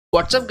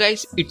What's up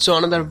guys, it's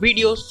another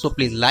video, so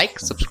please like,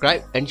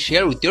 subscribe and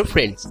share with your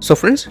friends. So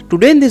friends,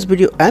 today in this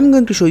video I am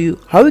going to show you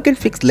how you can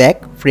fix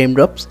lag, frame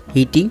drops,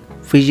 heating,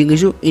 freezing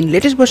issue in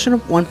latest version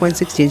of 1.6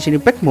 Genshin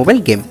Impact mobile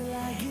game.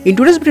 In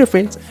today's video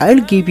friends, I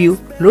will give you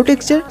low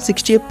texture,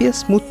 60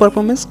 fps smooth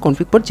performance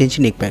config for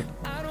Genshin Impact.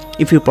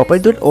 If you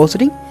properly do it all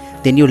setting,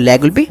 then your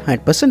lag will be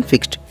 100%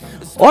 fixed.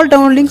 All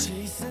download links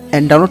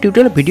and download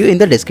tutorial video in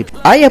the description.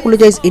 I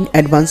apologize in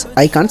advance,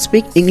 I can't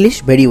speak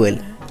English very well.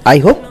 I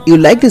hope you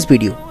like this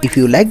video. If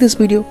you like this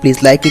video,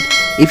 please like it.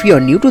 If you are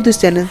new to this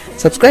channel,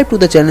 subscribe to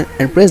the channel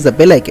and press the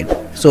bell icon.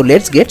 So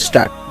let's get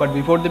started. But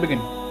before they begin,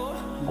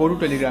 go to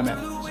Telegram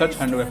app, search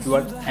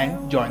Handography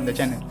and join the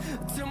channel.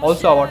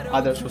 Also our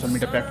other social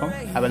media platforms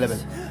available.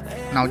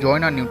 Now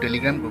join our new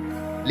Telegram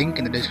group, link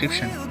in the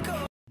description.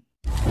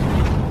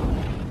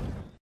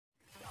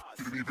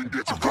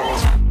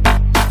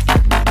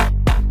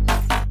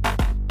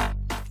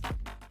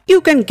 You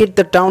can get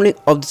the download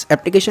of this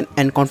application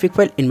and config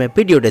file in my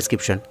video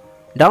description.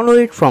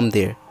 Download it from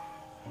there.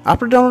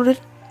 After download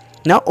it,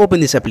 now open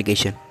this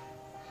application.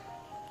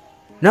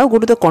 Now go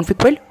to the config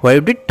file where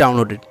you did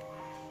download it.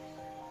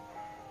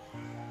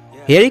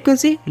 Here you can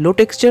see low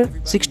texture,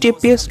 60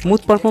 fps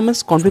smooth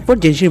performance config for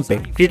Genshin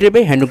Impact created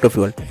by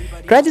Handography.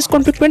 Try this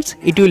config friends,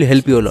 it will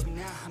help you a lot.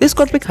 This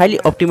config highly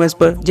optimized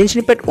for Genshin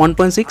Impact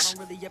 1.6.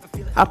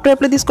 After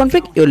apply this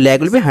config, your lag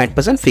will be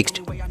 100%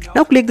 fixed.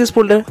 Now click this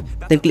folder,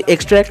 then click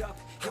extract,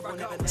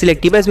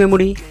 select device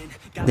memory,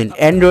 then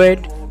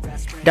Android,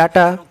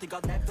 data,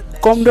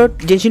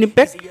 com.Genshin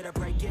Impact,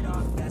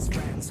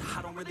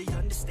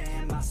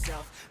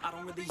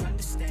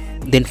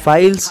 then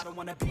files,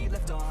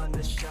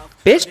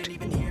 paste,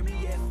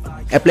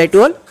 apply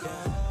to all,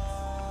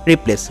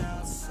 replace.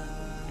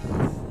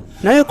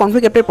 Now your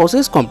config apply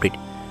process is complete.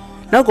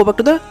 Now go back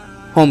to the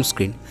home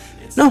screen.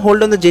 Now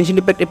hold on the Genshin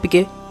Impact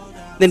APK,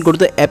 then go to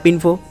the app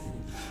info,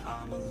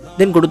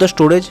 then go to the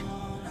storage.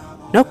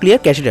 Now clear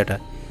cache data.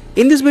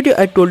 In this video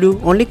I told you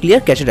only clear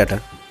cache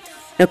data.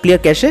 Now clear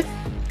cache,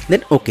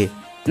 then OK.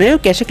 Now your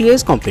cache clear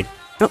is complete.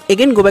 Now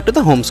again go back to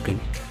the home screen.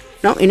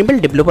 Now enable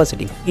developer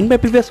setting. In my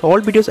previous all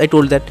videos I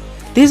told that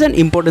this is an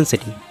important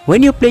setting.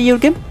 When you play your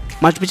game,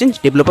 must be change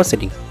developer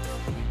settings.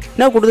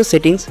 Now go to the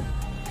settings,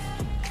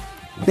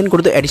 then go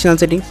to the additional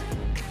settings,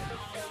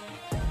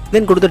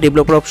 then go to the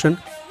developer option.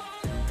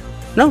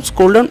 Now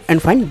scroll down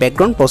and find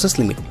background process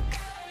limit.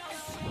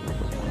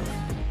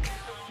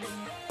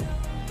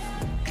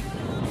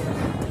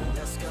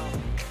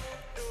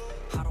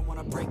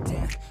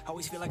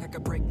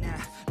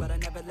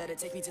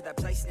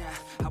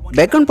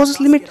 Background process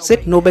limit,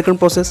 set no background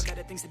process.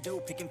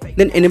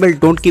 Then enable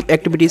don't keep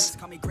activities.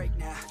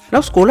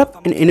 Now scroll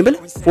up and enable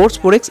force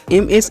 4x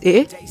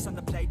MSAA.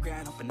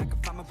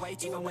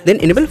 Then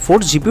enable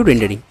force GPU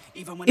rendering.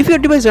 If your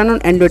device run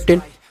on Android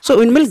 10,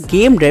 so enable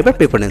game driver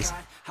preference.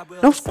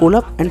 Now scroll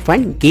up and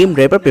find game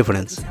driver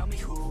preference.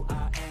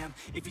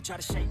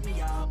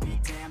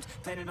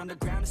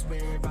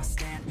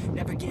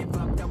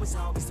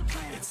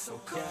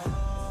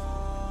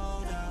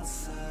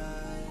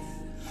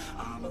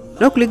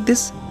 Now click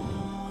this,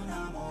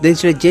 then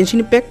select Genshin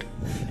Impact,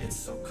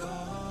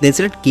 then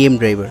select game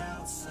driver.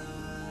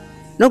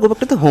 Now go back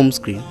to the home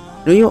screen.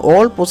 Now your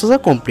all processes are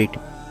complete.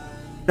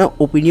 Now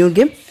open your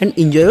game and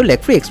enjoy your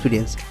lag-free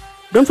experience.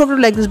 Don't forget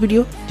to like this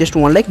video, just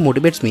one like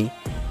motivates me.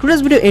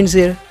 Today's video ends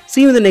here.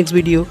 See you in the next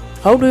video.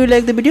 How do you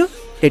like the video?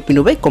 Let me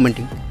know by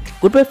commenting.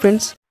 Goodbye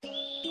friends.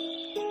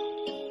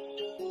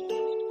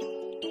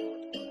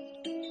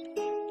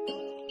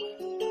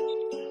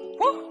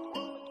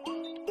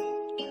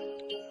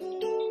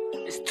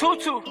 It's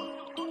Tutu.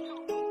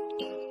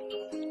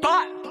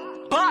 But.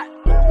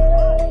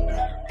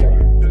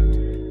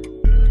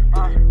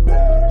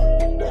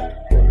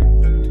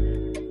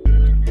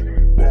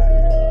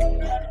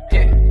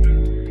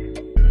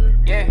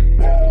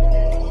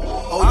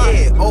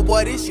 Oh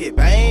boy, this shit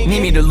bang.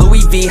 Need me the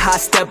Louis V hot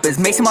steppers,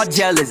 makes them all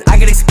jealous. I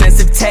got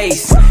expensive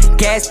taste.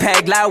 Gas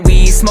pack, loud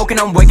weed, smoking,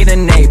 I'm waking the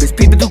neighbors.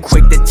 People too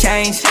quick to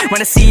change.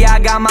 When I see I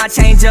got my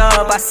change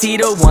up, I see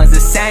the ones the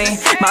same.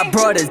 My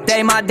brothers,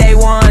 they my day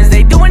ones.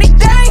 They do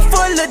anything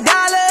for a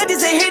dollar.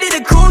 This ain't hit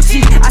it a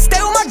coochie. I stay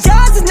with my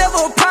guys, it's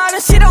never a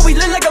problem. Shit always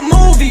look like a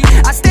movie.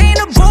 I stay in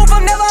the booth,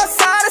 I'm never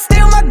outside. I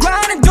stay on my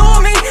grind and do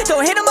me.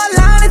 Don't hit on my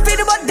line and feed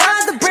on my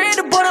dimes. The bread,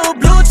 the butter, or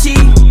blue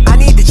cheese. I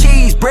need the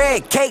cheese,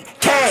 bread, cake,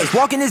 cash.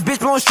 Walking this bitch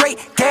blowing straight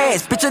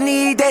gas. Bitch, I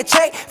need that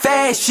check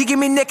fast. She give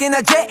me neck and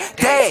I jet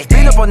dash.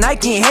 Been up on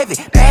Nike and heavy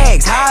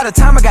bags. High the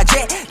time I got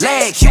jet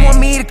lag. She want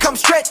me to come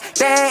stretch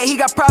that. He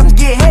got problems,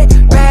 get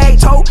hit bag.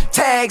 Toe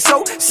tag,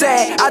 so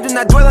sad. I do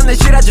not dwell on this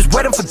shit, I just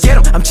wet him, forget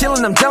him. I'm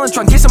chillin', I'm jealous,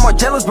 trying to get some more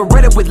jealous, but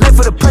ready with left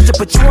for the pressure.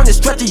 Put you on the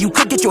stretcher, you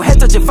could get your head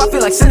touched if I feel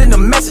like sending a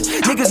message.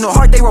 Niggas no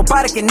heart, they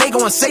robotic and they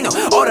gon' say no.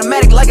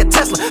 Automatic like a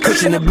Tesla.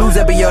 Cushion the blues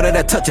every year that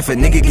I touch. If a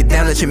nigga get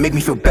down, that shit make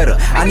me feel better.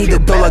 I need a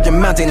dough large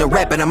amount, ain't a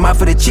rap, and I'm out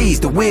for the cheese,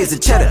 the whiz, the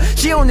cheddar.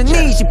 She on the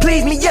knees, she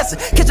please me, yes sir.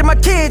 Catching my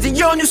kids in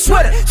your new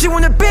sweater. She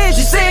on the bench,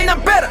 she saying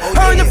I'm better.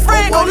 Her and the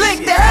friend gon' lick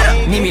the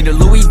header. Need me the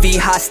Louis V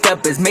hot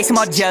steppers, makes them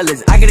all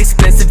jealous. I got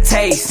expensive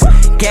taste.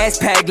 Gas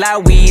pack pack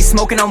like weed,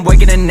 smoking, I'm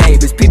waking the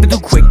neighbors. People too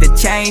quick to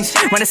change.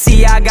 When I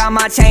see I got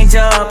my change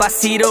up, I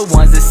see the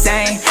ones the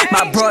same.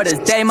 My brothers,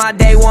 they my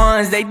day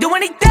ones. They do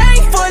anything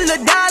for a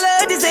dollar,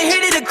 this ain't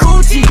hit it a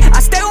coochie. I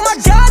stay with my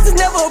guys, it's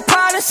never a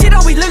problem. Shit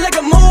always look like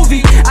a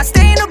movie. I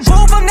stay in the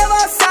booth, I'm never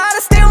outside.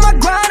 I stay on my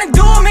grind and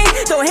doing me.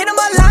 Don't hit on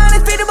my line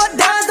and feed my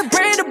dimes. The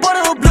bread, the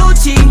butter, or blue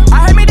cheese.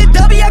 I heard me the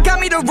W, I got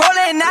me the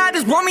roller, and now I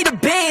just want me the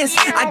Benz.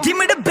 I give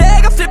me the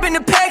bag, I'm flipping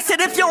the pack. Said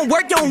if you don't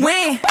work, you don't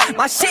win.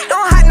 My shit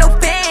don't hide no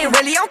fan.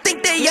 Really, I don't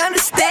think they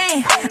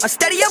understand. I'm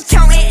steady, I'm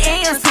counting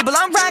ends. People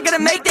I'm right,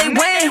 gotta make they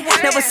win.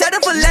 Never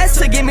settle for less,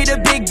 so give me the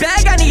big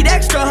bag. I need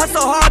extra,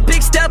 hustle hard,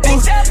 big step.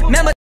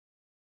 Remember